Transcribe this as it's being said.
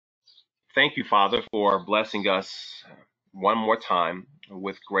Thank you, Father, for blessing us one more time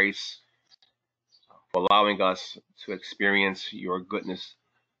with grace, for allowing us to experience your goodness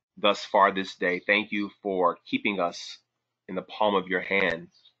thus far this day. Thank you for keeping us in the palm of your hand,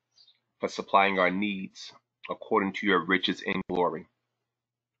 for supplying our needs according to your riches in glory.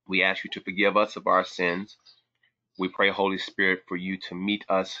 We ask you to forgive us of our sins. We pray, Holy Spirit, for you to meet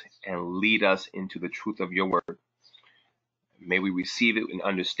us and lead us into the truth of your word. May we receive it in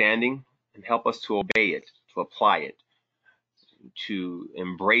understanding and help us to obey it, to apply it, to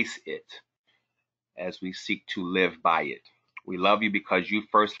embrace it as we seek to live by it. We love you because you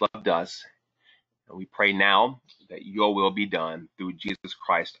first loved us, and we pray now that your will be done through Jesus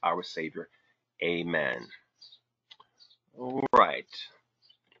Christ, our Savior. Amen. All right.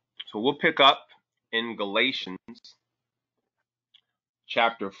 So we'll pick up in Galatians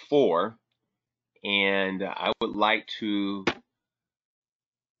chapter 4, and I would like to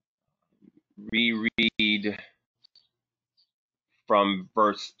reread from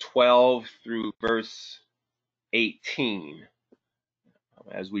verse 12 through verse 18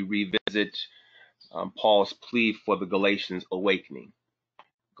 as we revisit Paul's plea for the Galatians awakening.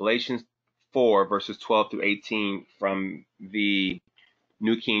 Galatians 4, verses 12 through 18 from the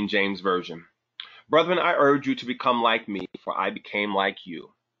New King James Version. Brethren, I urge you to become like me, for I became like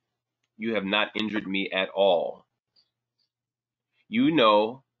you. You have not injured me at all. You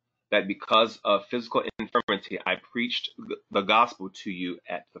know that because of physical infirmity, I preached the gospel to you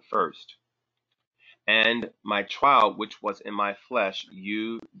at the first. And my trial, which was in my flesh,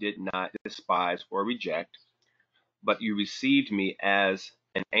 you did not despise or reject, but you received me as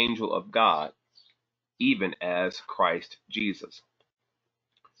an angel of God, even as Christ Jesus.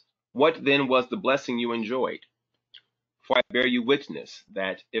 What then was the blessing you enjoyed? For I bear you witness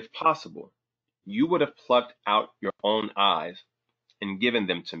that, if possible, you would have plucked out your own eyes and given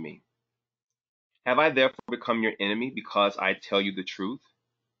them to me. Have I therefore become your enemy because I tell you the truth?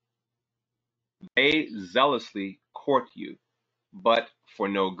 They zealously court you, but for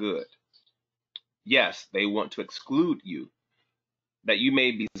no good. Yes, they want to exclude you, that you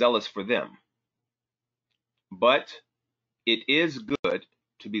may be zealous for them. But it is good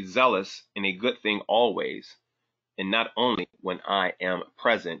to be zealous in a good thing always, and not only when I am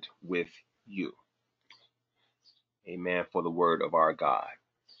present with you. Amen, for the word of our God.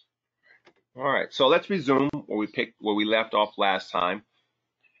 All right, so let's resume where we left off last time.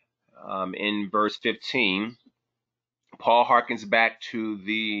 In verse 15, Paul harkens back to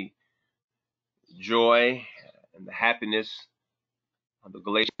the joy and the happiness the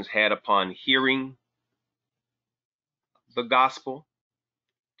Galatians had upon hearing the gospel.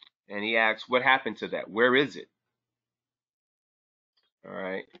 And he asks, what happened to that? Where is it? All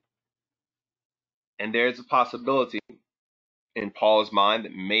right. And there's a possibility in Paul's mind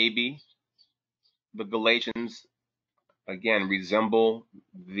that maybe the Galatians, again, resemble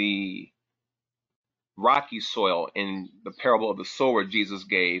the rocky soil in the parable of the sower Jesus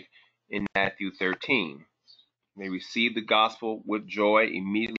gave in Matthew 13. They received the gospel with joy,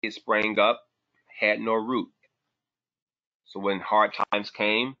 immediately it sprang up, had no root. So when hard times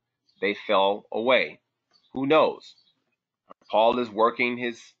came, they fell away. Who knows? Paul is working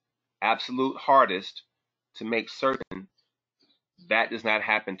his absolute hardest to make certain that does not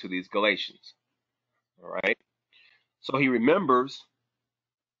happen to these Galatians. All right. So he remembers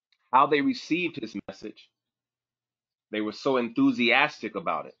how they received his message. They were so enthusiastic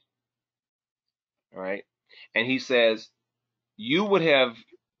about it. All right. And he says, you would have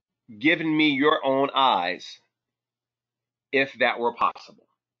given me your own eyes if that were possible.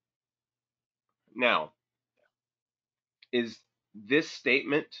 Now, is this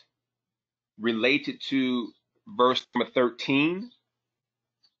statement related to verse number 13,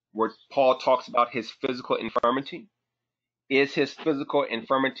 where Paul talks about his physical infirmity? Is his physical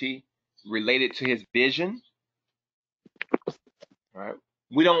infirmity related to his vision? All right.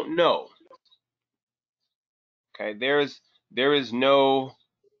 We don't know. Okay, there is no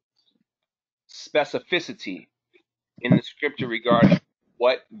specificity in the scripture regarding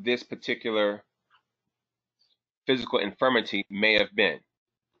what this particular physical infirmity may have been.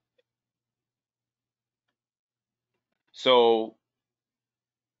 So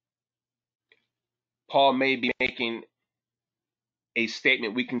Paul may be making a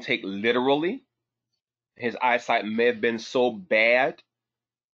statement we can take literally. His eyesight may have been so bad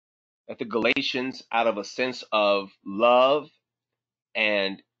that the Galatians, out of a sense of love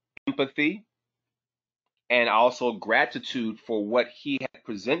and empathy, and also gratitude for what he had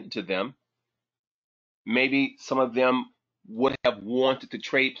presented to them, maybe some of them would have wanted to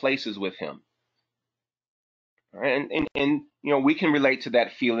trade places with him. All right? And we can relate to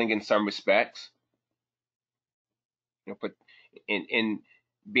that feeling in some respects. But in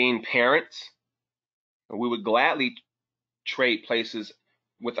being parents, we would gladly trade places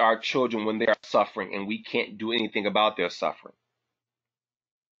with our children when they are suffering and we can't do anything about their suffering.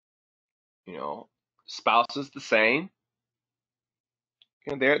 Spouses the same.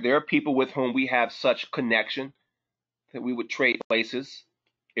 There are people with whom we have such connection that we would trade places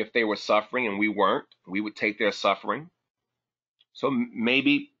if they were suffering and we weren't. We would take their suffering. So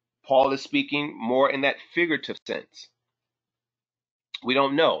maybe Paul is speaking more in that figurative sense. We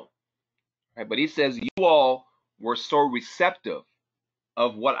don't know. Right? But he says, you all were so receptive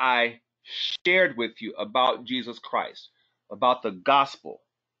of what I shared with you about Jesus Christ, about the gospel,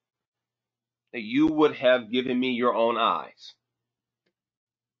 that you would have given me your own eyes.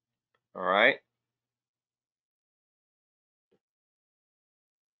 All right?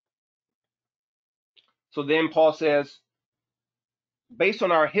 So then Paul says, based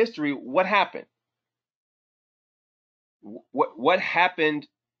on our history, what happened? What happened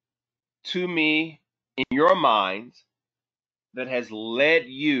to me in your minds that has led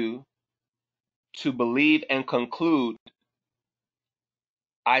you to believe and conclude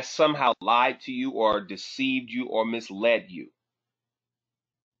I somehow lied to you or deceived you or misled you?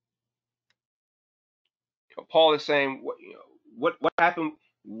 Paul is saying, what happened?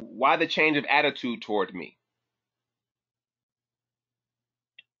 Why the change of attitude toward me?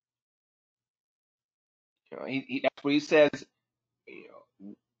 That's what he says.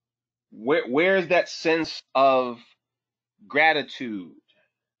 Where is that sense of gratitude?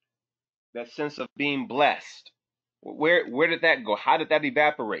 That sense of being blessed? Where did that go? How did that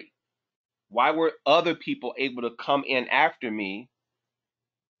evaporate? Why were other people able to come in after me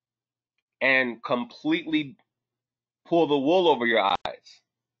and completely pull the wool over your eyes?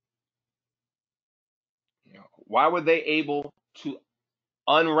 Why were they able to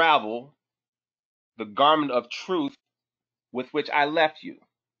unravel the garment of truth with which I left you?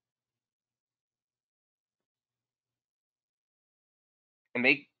 And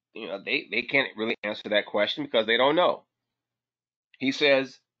they can't really answer that question because they don't know. He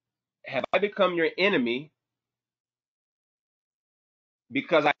says, have I become your enemy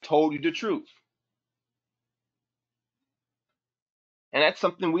because I told you the truth? And that's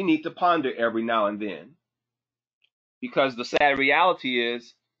something we need to ponder every now and then, because the sad reality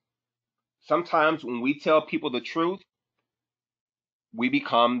is sometimes when we tell people the truth, we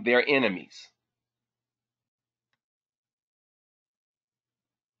become their enemies.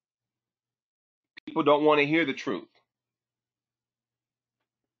 People don't want to hear the truth.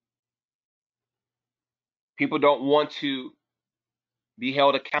 People don't want to be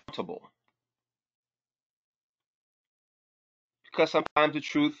held accountable because sometimes the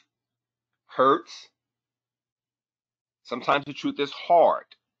truth hurts. Sometimes the truth is hard.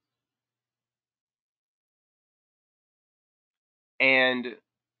 And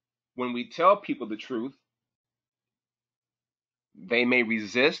when we tell people the truth, they may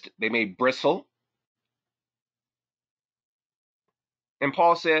resist, they may bristle. And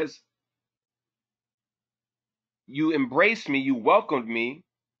Paul says, you embraced me, you welcomed me,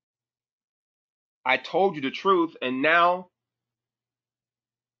 I told you the truth, and now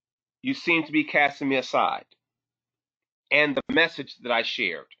you seem to be casting me aside and the message that I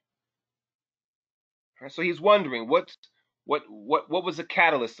shared. So he's wondering what was the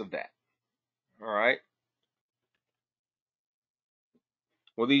catalyst of that? All right.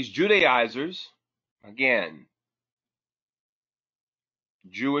 Well, these Judaizers, again,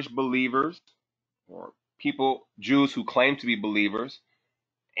 Jewish believers or Jews who claim to be believers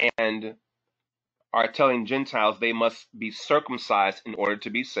and are telling Gentiles they must be circumcised in order to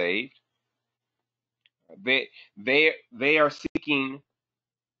be saved. They are seeking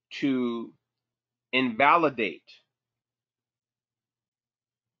to invalidate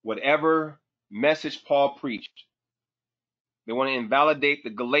whatever message Paul preached. They want to invalidate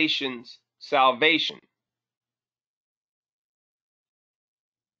the Galatians' salvation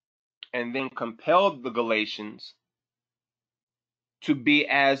and then compel the Galatians to be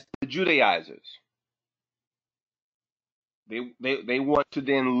as the Judaizers. They want to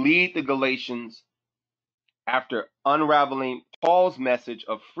then lead the Galatians, after unraveling Paul's message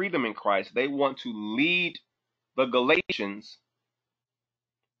of freedom in Christ, they want to lead the Galatians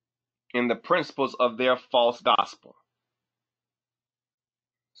in the principles of their false gospel.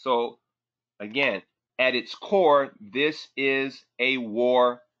 So again, at its core, this is a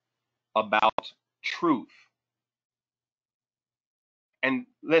war about truth. And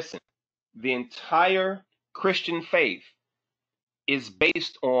listen, the entire Christian faith is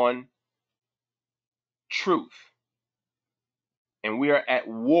based on truth. and we are at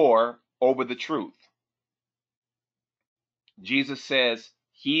war over the truth. Jesus says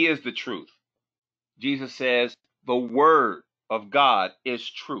he is the truth. Jesus says the word of God is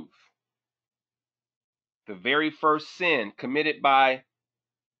truth. The very first sin committed by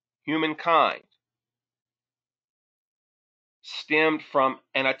humankind stemmed from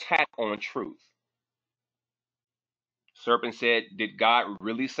an attack on truth. Serpent said, did God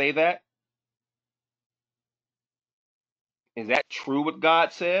really say that? Is that true what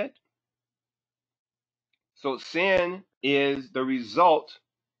God said? So sin is the result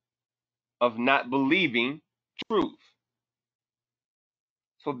of not believing truth.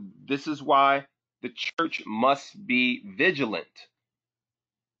 So this is why the church must be vigilant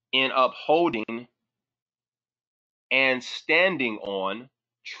in upholding and standing on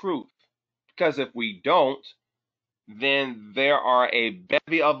truth. Because if we don't, then there are a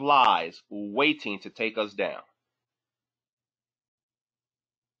bevy of lies waiting to take us down.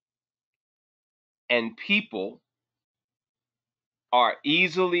 And people are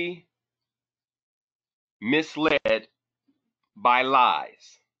easily misled by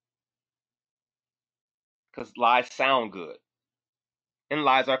lies. Because lies sound good. And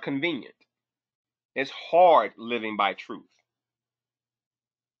lies are convenient. It's hard living by truth.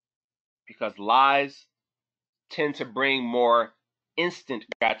 Because lies tend to bring more instant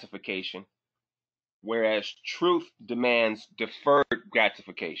gratification, whereas truth demands deferred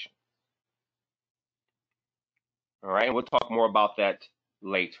gratification. All right, and we'll talk more about that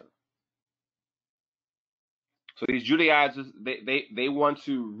later. So these Judaizers, they want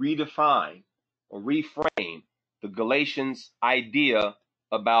to redefine or reframe the Galatians' idea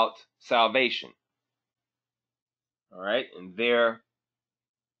about salvation. All right, and there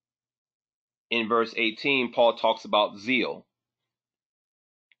in verse 18, Paul talks about zeal.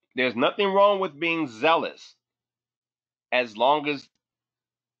 There's nothing wrong with being zealous as long as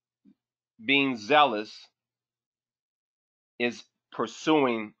being zealous is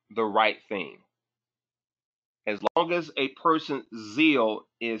pursuing the right thing. As long as a person's zeal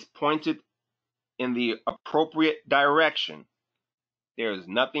is pointed in the appropriate direction, there is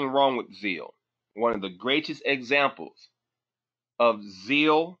nothing wrong with zeal. One of the greatest examples of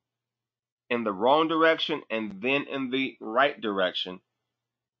zeal in the wrong direction and then in the right direction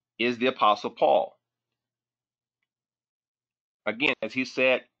is the Apostle Paul. Again, as he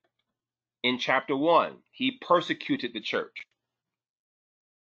said in chapter 1, he persecuted the church.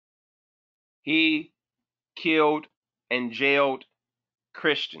 He killed and jailed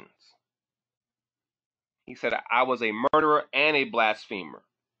Christians. He said, I was a murderer and a blasphemer.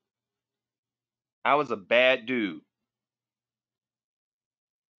 I was a bad dude.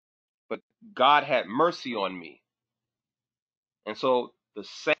 But God had mercy on me. And so the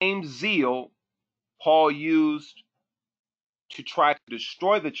same zeal Paul used to try to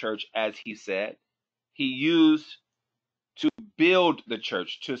destroy the church, as he said, he used to build the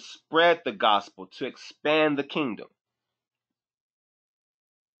church, to spread the gospel, to expand the kingdom.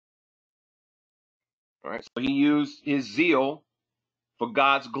 All right, so he used his zeal for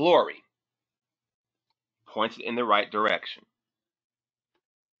God's glory, pointed in the right direction.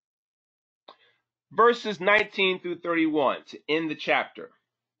 Verses 19 through 31 to end the chapter.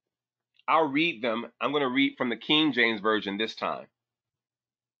 I'll read them. I'm going to read from the King James Version this time.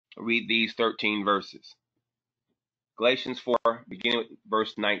 I'll read these 13 verses. Galatians 4, beginning with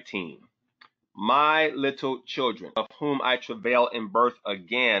verse 19. My little children, of whom I travail in birth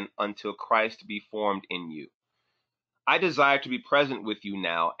again until Christ be formed in you. I desire to be present with you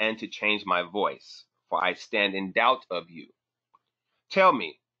now and to change my voice, for I stand in doubt of you. Tell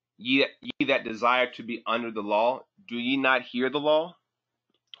me, ye that desire to be under the law, do ye not hear the law?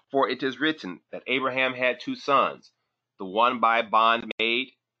 For it is written that Abraham had two sons, the one by a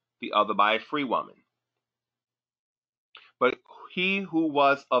bondmaid, the other by a free woman. But he who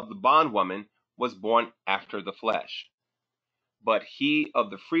was of the bondwoman was born after the flesh, but he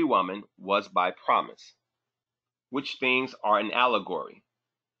of the free woman was by promise, which things are an allegory.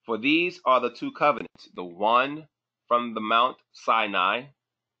 For these are the two covenants, the one from the Mount Sinai,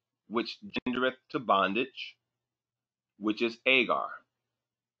 which gendereth to bondage, which is Agar,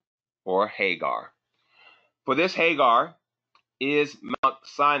 or Hagar. For this Hagar is Mount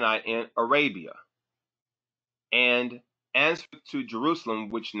Sinai in Arabia, and answereth to Jerusalem,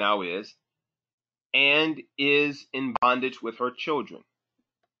 which now is, and is in bondage with her children.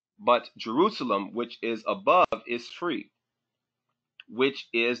 But Jerusalem, which is above, is free, which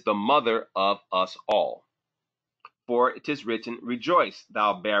is the mother of us all. For it is written, Rejoice,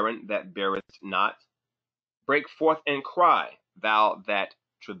 thou barren that bearest not. Break forth and cry, thou that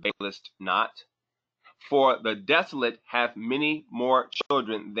travailest not. For the desolate hath many more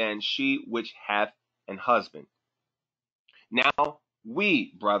children than she which hath an husband. Now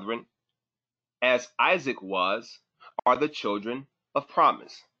we, brethren, as Isaac was, are the children of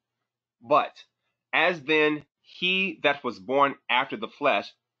promise. But as then he that was born after the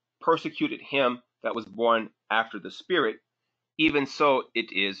flesh persecuted him that was born after the Spirit, even so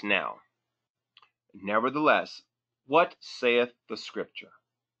it is now. Nevertheless, what saith the Scripture?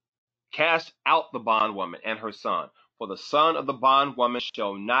 Cast out the bondwoman and her son, for the son of the bondwoman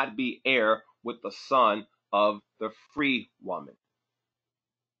shall not be heir with the son of the free woman.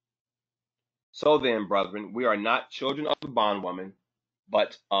 So then, brethren, we are not children of the bondwoman,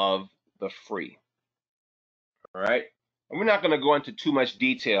 but of the free. All right? And we're not going to go into too much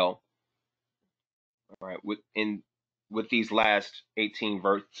detail, all right, with these last 13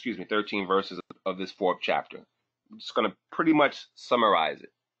 verses of this fourth chapter. I'm just going to pretty much summarize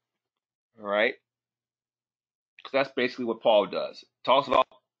it. All right? Because that's basically what Paul does. Talks about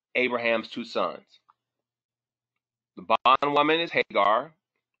Abraham's two sons. The bondwoman is Hagar.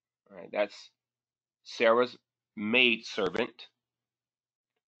 All right, that's Sarah's maid servant.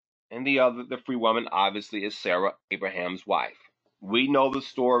 And the free woman, obviously, is Sarah, Abraham's wife. We know the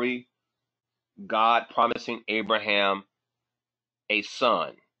story. God promising Abraham a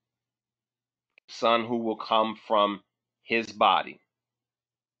son who will come from his body.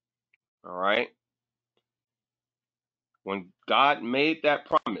 All right? When God made that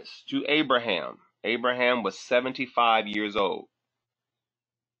promise to Abraham, Abraham was 75 years old.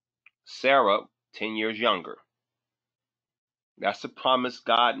 Sarah, 10 years younger. That's the promise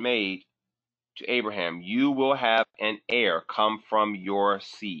God made to Abraham. You will have an heir come from your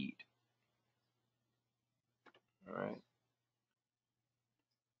seed. All right.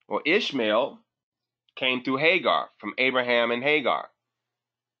 Well, Ishmael came through Hagar, from Abraham and Hagar.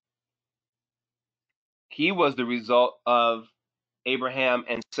 He was the result of Abraham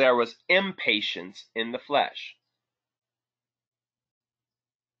and Sarah's impatience in the flesh.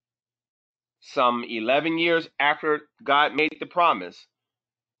 Some 11 years after God made the promise,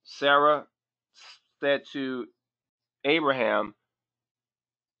 Sarah said to Abraham,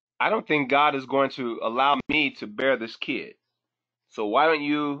 I don't think God is going to allow me to bear this kid. So why don't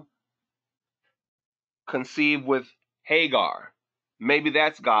you conceive with Hagar? Maybe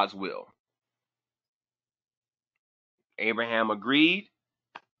that's God's will. Abraham agreed.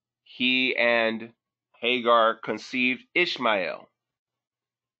 He and Hagar conceived Ishmael.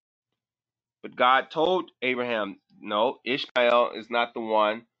 But God told Abraham, no, Ishmael is not the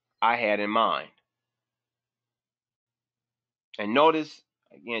one I had in mind. And notice,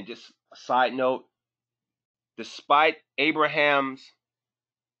 again, just a side note, despite Abraham's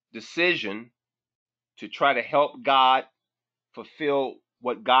decision to try to help God fulfill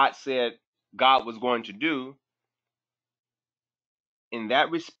what God said God was going to do, in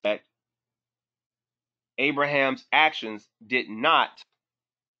that respect, Abraham's actions did not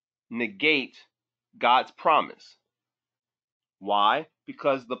negate God's promise. Why?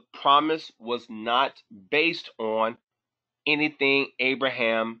 Because the promise was not based on anything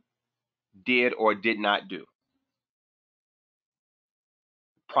Abraham did or did not do.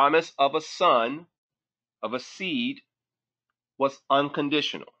 Promise of a son, of a seed, was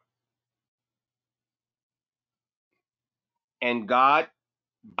unconditional. And God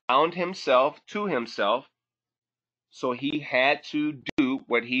bound himself to himself, so he had to do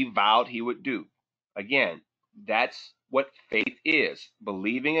what he vowed he would do. Again, that's what faith is,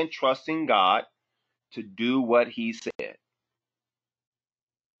 believing and trusting God to do what he said.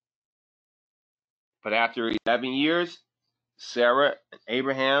 But after 11 years, Sarah and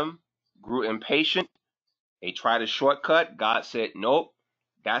Abraham grew impatient. They tried a shortcut. God said, nope,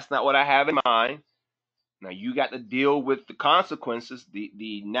 that's not what I have in mind. Now you got to deal with the consequences,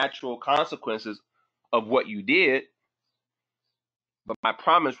 the natural consequences of what you did, but my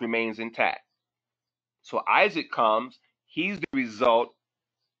promise remains intact. So Isaac comes. He's the result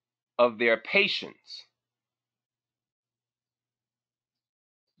of their patience.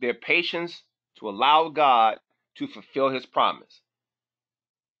 Their patience to allow God to fulfill his promise.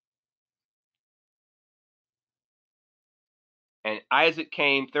 And Isaac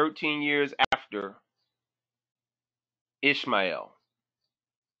came 13 years after Ishmael.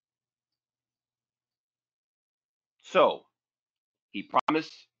 So he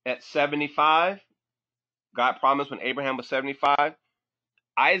promised at 75. God promised when Abraham was 75.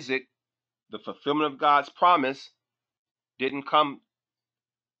 Isaac, the fulfillment of God's promise, didn't come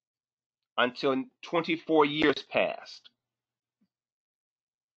until 24 years passed.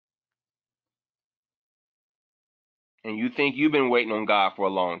 And you think you've been waiting on God for a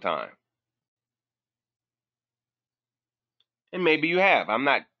long time. And maybe you have. I'm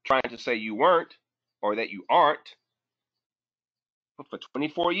not trying to say you weren't or that you aren't. But for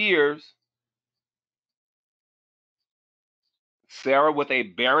 24 years, Sarah with a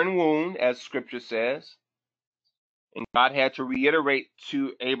barren womb, as scripture says, and God had to reiterate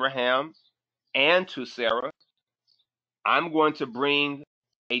to Abraham and to Sarah, I'm going to bring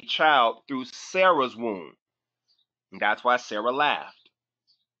a child through Sarah's womb. And that's why Sarah laughed.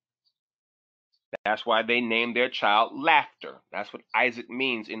 That's why they named their child Laughter. That's what Isaac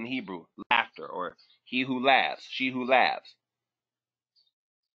means in Hebrew, laughter, or he who laughs, she who laughs.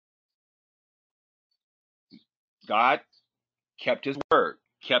 God kept his word,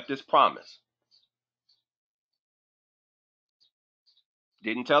 kept his promise.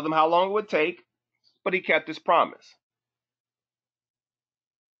 Didn't tell them how long it would take, but he kept his promise.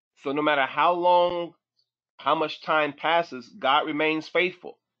 So no matter how long, how much time passes, God remains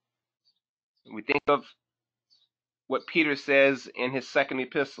faithful. We think of what Peter says in his second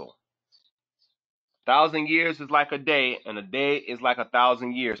epistle. 1,000 years is like a day, and a day is like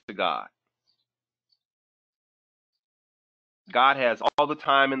 1,000 years to God. God has all the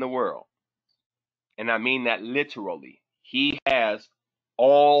time in the world. And I mean that literally. He has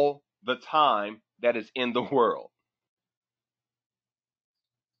all the time that is in the world.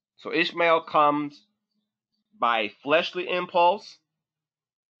 So Ishmael comes by a fleshly impulse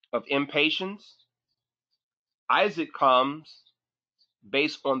of impatience. Isaac comes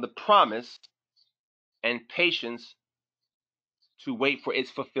based on the promise and patience to wait for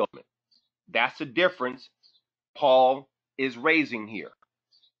its fulfillment. That's the difference Paul is raising here.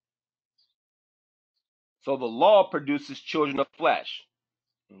 So the law produces children of flesh.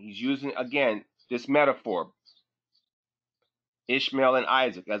 And he's using, again, this metaphor, Ishmael and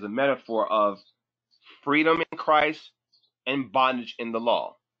Isaac, as a metaphor of freedom in Christ and bondage in the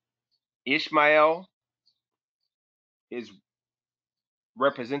law. Ishmael is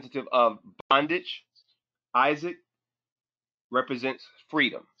representative of bondage. Isaac represents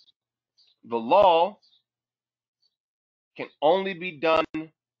freedom. The law can only be done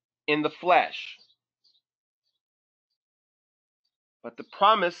in the flesh, but the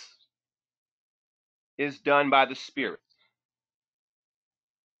promise is done by the Spirit.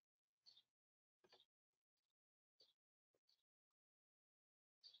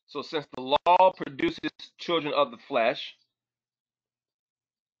 So since the law produces children of the flesh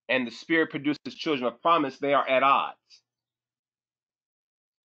and the Spirit produces children of promise, they are at odds.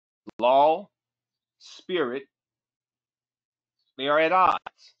 Law, Spirit, they are at odds.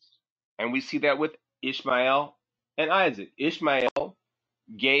 And we see that with Ishmael and Isaac. Ishmael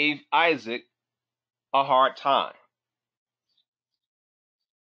gave Isaac a hard time.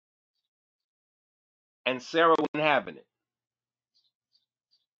 And Sarah wasn't having it.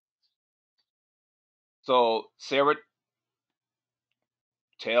 So Sarah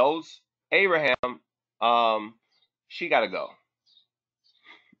tells Abraham, she got to go.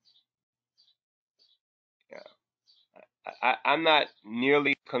 Yeah. I'm not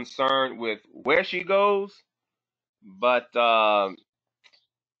nearly concerned with where she goes, but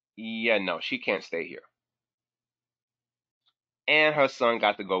yeah, no, she can't stay here. And her son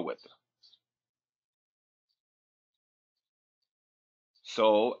got to go with her.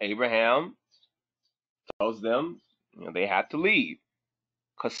 So Abraham tells them, they have to leave.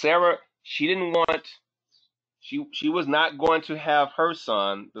 Because Sarah, she didn't want, she was not going to have her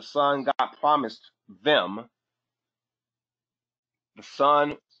son, the son God promised them, the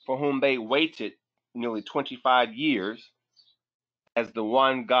son for whom they waited nearly 25 years as the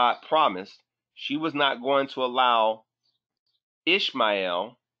one God promised. She was not going to allow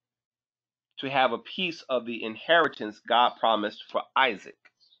Ishmael to have a piece of the inheritance God promised for Isaac.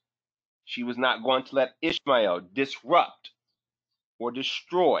 She was not going to let Ishmael disrupt or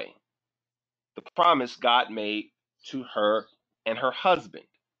destroy the promise God made to her and her husband.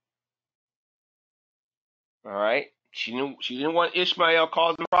 All right? She didn't want Ishmael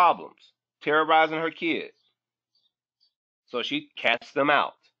causing problems, terrorizing her kids. So she cast them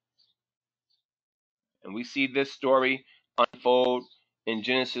out. And we see this story unfold in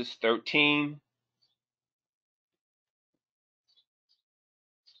Genesis 13.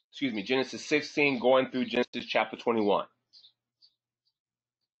 Genesis 16, going through Genesis chapter 21.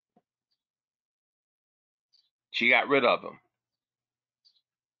 She got rid of them.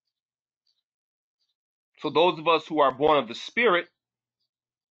 So those of us who are born of the Spirit,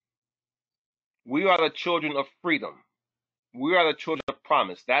 we are the children of freedom. We are the children of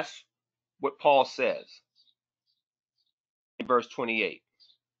promise. That's what Paul says in verse 28.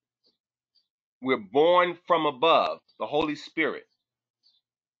 We're born from above, the Holy Spirit.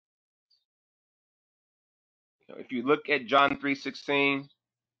 If you look at John 3:16,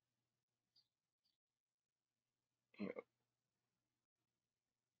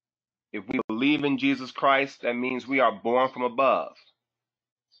 if we believe in Jesus Christ, that means we are born from above.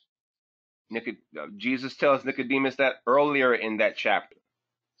 Jesus tells Nicodemus that earlier in that chapter.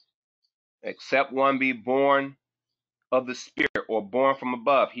 Except one be born of the Spirit or born from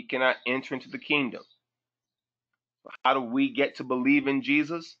above, he cannot enter into the kingdom. How do we get to believe in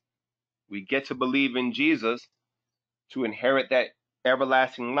Jesus? We get to believe in Jesus to inherit that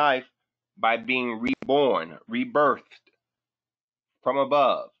everlasting life by being reborn, rebirthed from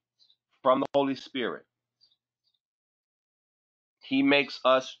above, from the Holy Spirit. He makes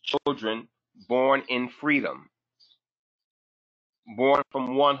us children born in freedom, born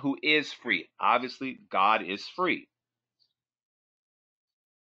from one who is free. Obviously, God is free.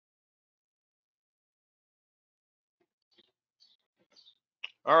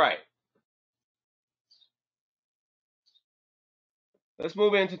 All right, let's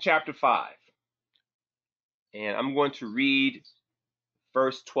move into chapter 5. And I'm going to read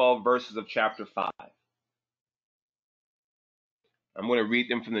first 12 verses of chapter 5. I'm going to read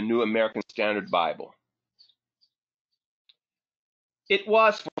them from the New American Standard Bible. It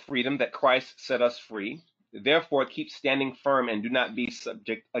was for freedom that Christ set us free. Therefore, keep standing firm and do not be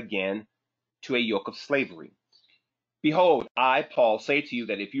subject again to a yoke of slavery. Behold, I, Paul, say to you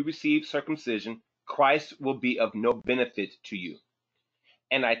that if you receive circumcision, Christ will be of no benefit to you.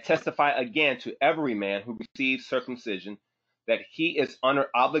 And I testify again to every man who receives circumcision that he is under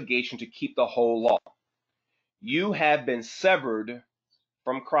obligation to keep the whole law. You have been severed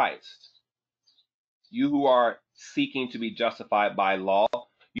from Christ. You who are seeking to be justified by law,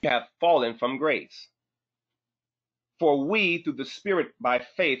 you have fallen from grace. For we, through the Spirit by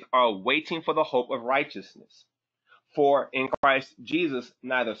faith, are waiting for the hope of righteousness. For in Christ Jesus,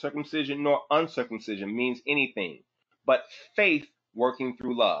 neither circumcision nor uncircumcision means anything, but faith working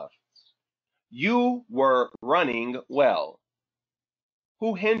through love. You were running well.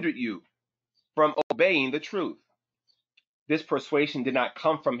 Who hindered you from obeying the truth? This persuasion did not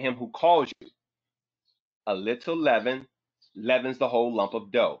come from him who calls you. A little leaven leavens the whole lump of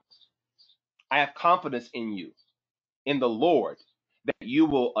dough. I have confidence in you, in the Lord, that you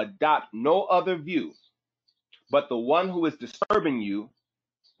will adopt no other view, but the one who is disturbing you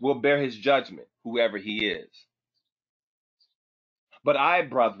will bear his judgment, whoever he is. But I,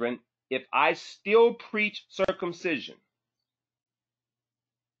 brethren, if I still preach circumcision,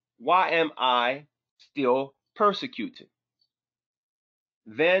 why am I still persecuted?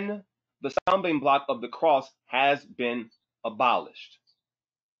 Then the stumbling block of the cross has been abolished.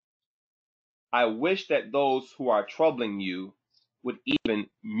 I wish that those who are troubling you would even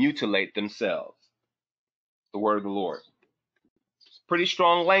mutilate themselves. The word of the Lord. It's pretty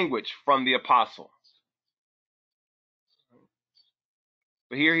strong language from the apostle.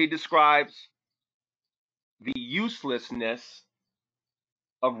 But here he describes the uselessness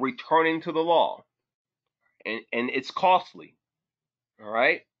of returning to the law. And it's costly. All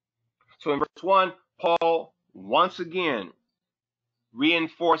right? So in verse 1, Paul once again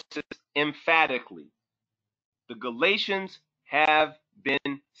reinforces emphatically the Galatians have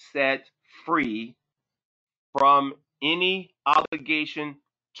been set free from any obligation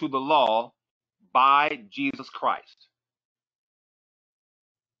to the law by Jesus Christ.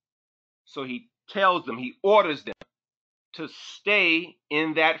 So he tells them, he orders them to stay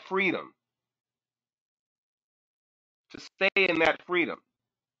in that freedom. To stay in that freedom.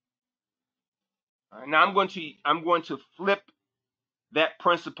 All right, now I'm going to flip that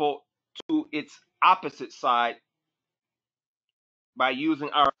principle to its opposite side by using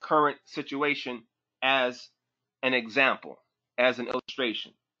our current situation as an example, as an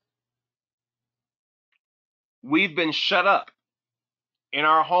illustration. We've been shut up in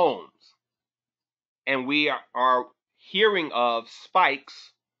our homes, and we are hearing of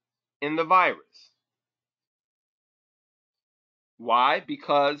spikes in the virus. Why?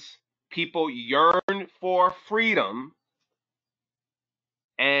 Because people yearn for freedom,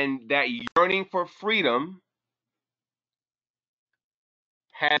 and that yearning for freedom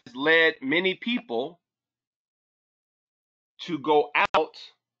has led many people to go out,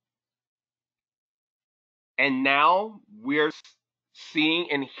 and now we're seeing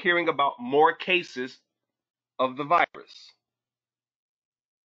and hearing about more cases of the virus.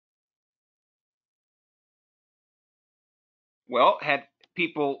 Well, had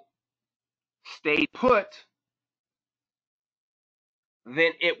people stayed put,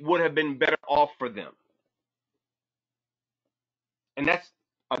 then it would have been better off for them. And that's,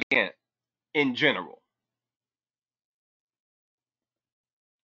 again, in general.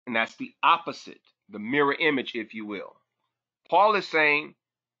 And that's the opposite the mirror image, if you will. Paul is saying,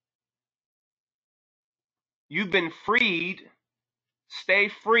 you've been freed, stay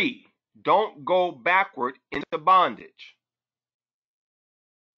free. Don't go backward into bondage.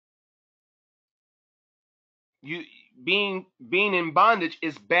 You being in bondage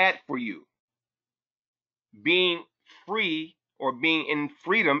is bad for you. Being free or being in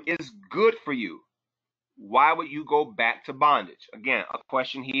freedom is good for you. Why would you go back to bondage? Again, a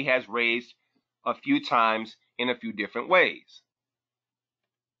question he has raised a few times in a few different ways.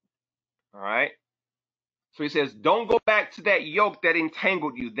 All right. So he says, don't go back to that yoke that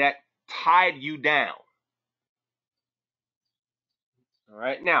entangled you, that tied you down. All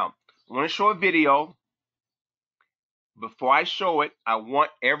right. Now, I want to show a video. Before I show it, I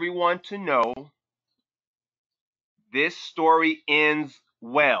want everyone to know this story ends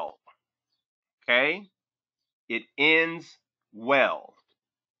well. Okay? It ends well.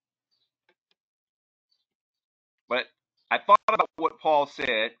 But I thought about what Paul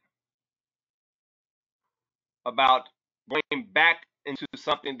said about going back into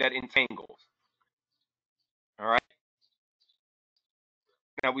something that entangles. All right?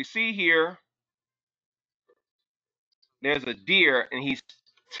 Now we see here there's a deer and he's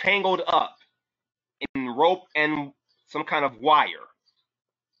tangled up in rope and some kind of wire.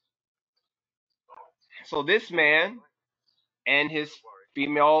 So this man and his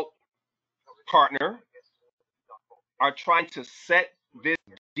female partner are trying to set this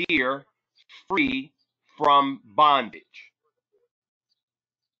deer free from bondage.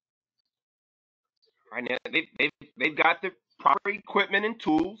 Right now, they've got the proper equipment and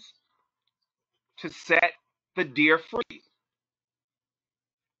tools to set the deer free.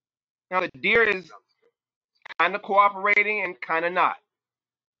 Now the deer is kind of cooperating and kind of not.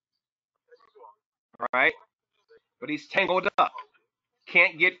 All right, but he's tangled up,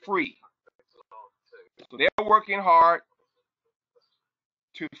 can't get free. So they're working hard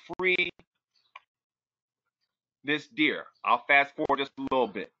to free this deer. I'll fast forward just a little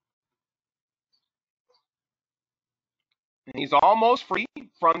bit. And he's almost free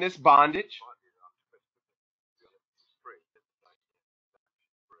from this bondage.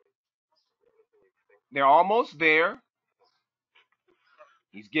 They're almost there.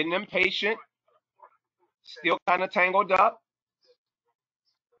 He's getting impatient, still kind of tangled up.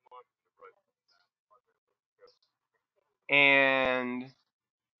 And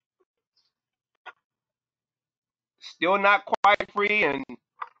still not quite free and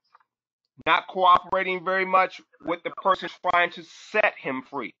not cooperating very much with the person trying to set him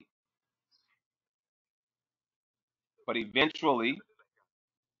free. But eventually,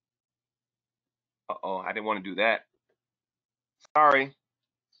 I didn't want to do that. Sorry.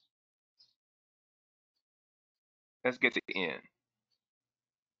 Let's get to the end.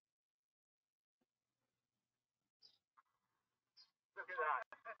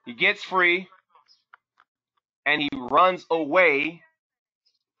 He gets free and he runs away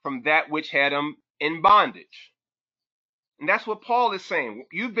from that which had him in bondage. And that's what Paul is saying.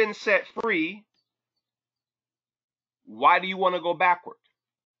 You've been set free. Why do you want to go backward?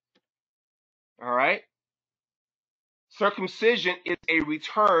 All right. Circumcision is a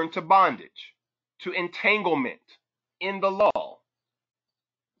return to bondage, to entanglement in the law.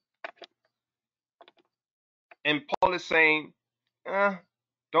 And Paul is saying,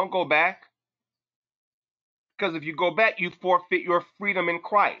 don't go back. Because if you go back, you forfeit your freedom in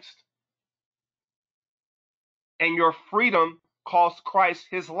Christ. And your freedom cost Christ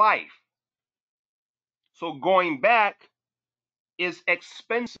his life. So going back is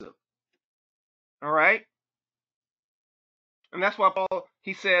expensive. All right? And that's why Paul,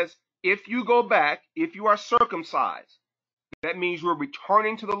 he says, if you go back, if you are circumcised, that means you're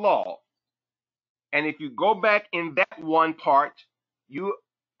returning to the law. And if you go back in that one part, you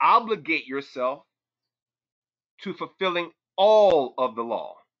obligate yourself to fulfilling all of the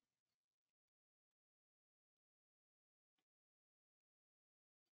law.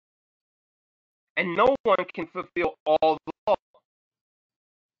 And no one can fulfill all the law.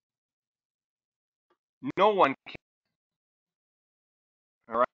 No one can.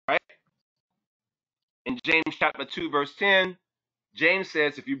 All right? In James chapter 2, verse 10, James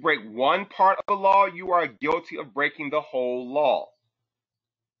says, if you break one part of the law, you are guilty of breaking the whole law.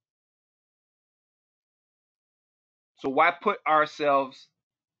 So why put ourselves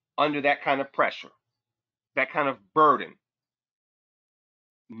under that kind of pressure, that kind of burden,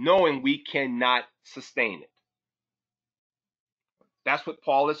 knowing we cannot sustain it? That's what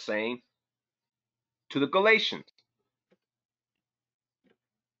Paul is saying to the Galatians.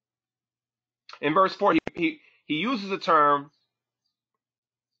 In verse 4, he uses the term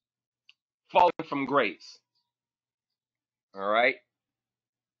fallen from grace. All right.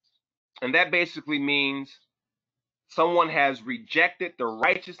 And that basically means someone has rejected the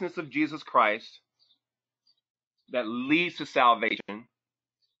righteousness of Jesus Christ that leads to salvation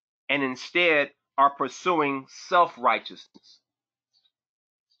and instead are pursuing self-righteousness.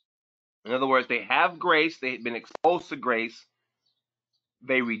 In other words, they have grace, they've been exposed to grace,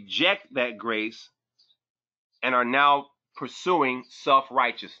 they reject that grace and are now pursuing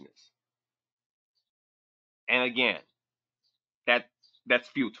self-righteousness. And again, that's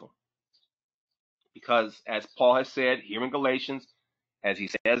futile. Because as Paul has said here in Galatians, as he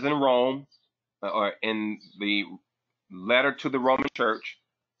says in Rome, or in the letter to the Roman church,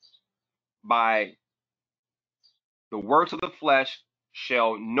 by the works of the flesh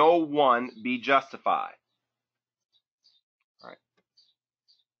shall no one be justified. All right.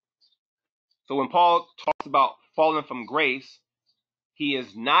 So when Paul talks about falling from grace, he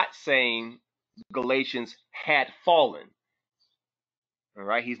is not saying the Galatians had fallen. All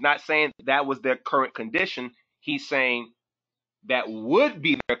right. He's not saying that was their current condition. He's saying that would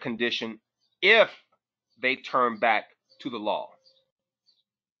be their condition if they turn back to the law.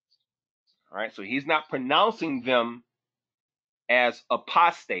 All right. So he's not pronouncing them as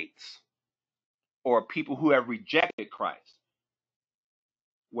apostates or people who have rejected Christ.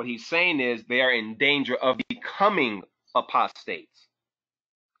 What he's saying is they are in danger of becoming apostates.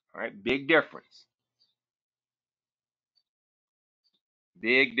 All right, big difference.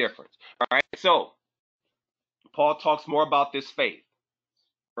 Big difference. All right, so Paul talks more about this faith,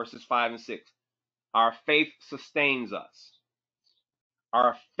 verses 5 and 6. Our faith sustains us.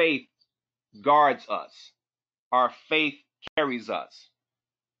 Our faith guards us. Our faith carries us.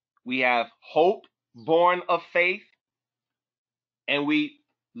 We have hope born of faith, and we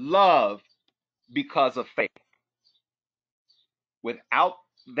love because of faith. Without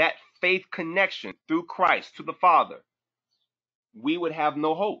that faith connection through Christ to the Father, we would have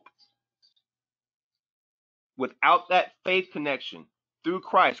no hope. Without that faith connection through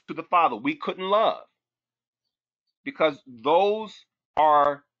Christ to the Father, we couldn't love. Because those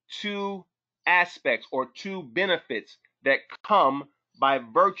are two aspects or two benefits that come by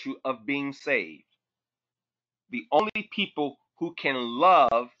virtue of being saved. The only people who can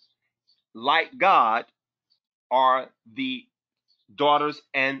love like God are the daughters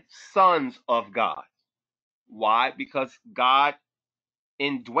and sons of God. Why? Because God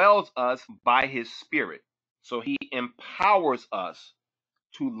indwells us by his Spirit. So he empowers us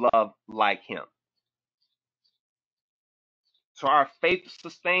to love like him. So our faith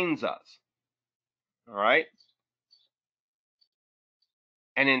sustains us. All right.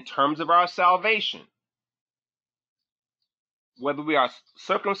 And in terms of our salvation, whether we are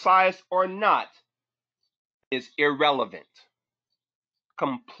circumcised or not is irrelevant.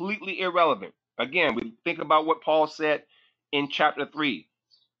 Completely irrelevant. Again, we think about what Paul said in chapter 3,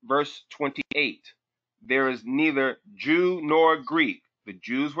 verse 28. There is neither Jew nor Greek. The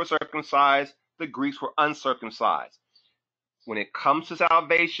Jews were circumcised, the Greeks were uncircumcised. When it comes to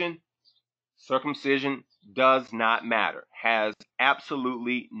salvation, circumcision does not matter, has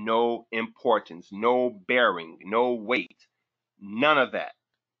absolutely no importance, no bearing, no weight, none of that.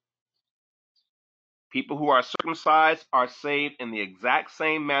 People who are circumcised are saved in the exact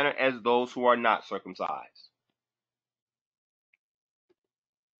same manner as those who are not circumcised.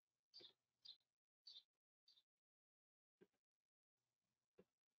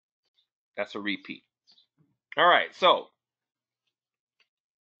 That's a repeat. All right, so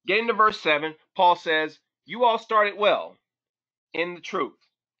getting to verse 7, Paul says, you all started well in the truth.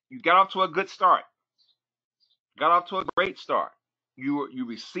 You got off to a good start. Got off to a great start. You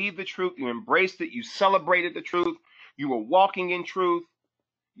received the truth, you embraced it, you celebrated the truth, you were walking in truth,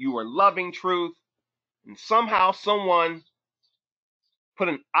 you were loving truth, and somehow someone put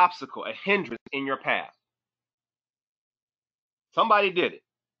an obstacle, a hindrance in your path. Somebody did it,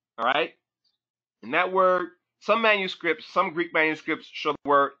 all right? And that word, some manuscripts, some Greek manuscripts show the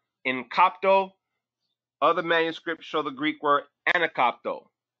word enkopto, other manuscripts show the Greek word anakopto,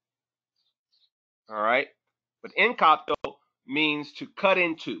 all right? But enkopto means to cut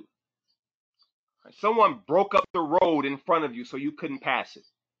into. Someone broke up the road in front of you so you couldn't pass it.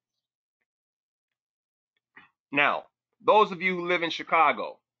 Now, those of you who live in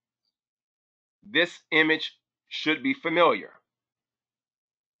Chicago, this image should be familiar.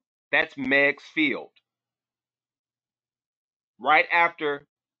 That's Meigs Field. Right after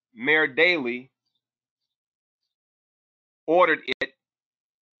Mayor Daley ordered it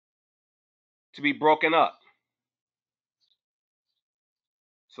to be broken up.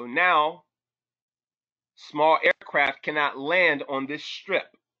 So now, small aircraft cannot land on this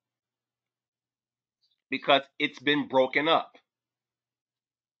strip. because it's been broken up.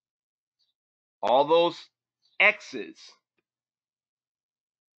 All those X's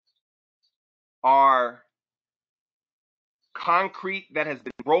are concrete that has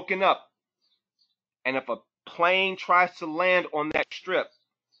been broken up. And if a plane tries to land on that strip,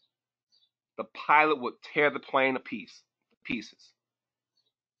 the pilot would tear the plane to pieces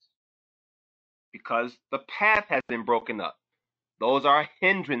because the path has been broken up. Those are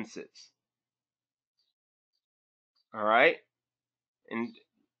hindrances. All right? And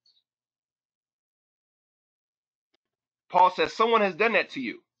Paul says someone has done that to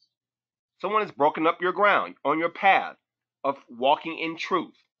you. Someone has broken up your ground on your path of walking in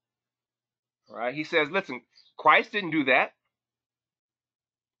truth. All right? He says, listen, Christ didn't do that.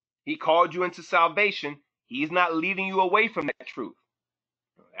 He called you into salvation. He's not leading you away from that truth.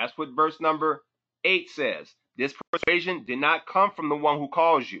 That's what verse number 8 says. This persuasion did not come from the one who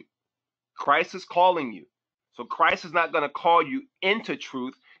calls you. Christ is calling you. So Christ is not going to call you into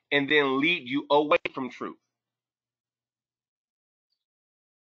truth and then lead you away from truth.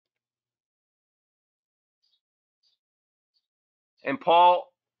 And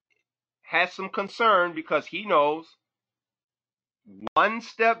Paul has some concern because he knows one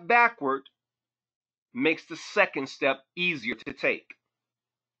step backward makes the second step easier to take.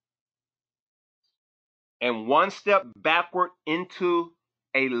 And one step backward into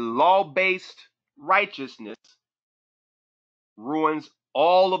a law-based righteousness ruins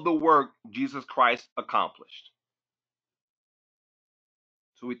all of the work Jesus Christ accomplished.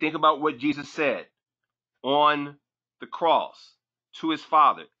 So we think about what Jesus said on the cross to his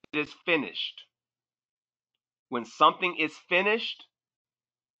Father. It is finished. When something is finished,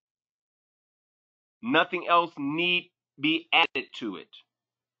 nothing else need be added to it.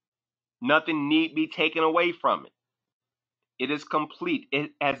 Nothing need be taken away from it. It is complete.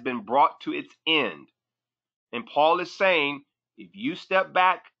 It has been brought to its end. And Paul is saying, if you step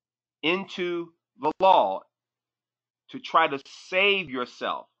back into the law to try to save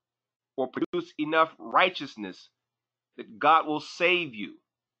yourself or produce enough righteousness that God will save you,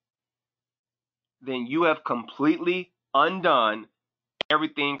 then you have completely undone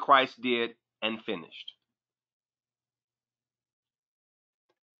everything Christ did and finished.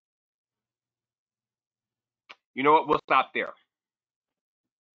 You know what? We'll stop there.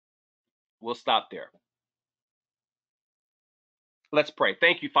 We'll stop there. Let's pray.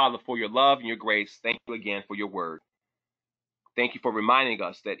 Thank you, Father, for your love and your grace. Thank you again for your word. Thank you for reminding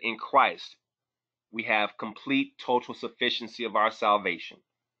us that in Christ we have complete, total sufficiency of our salvation.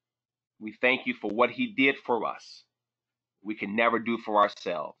 We thank you for what he did for us. We can never do for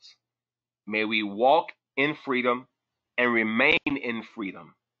ourselves. May we walk in freedom and remain in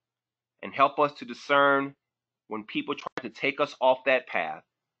freedom, and help us to discern when people try to take us off that path.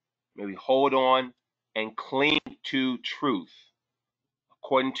 May we hold on and cling to truth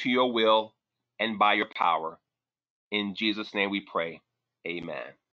according to your will and by your power. In Jesus' name we pray. Amen.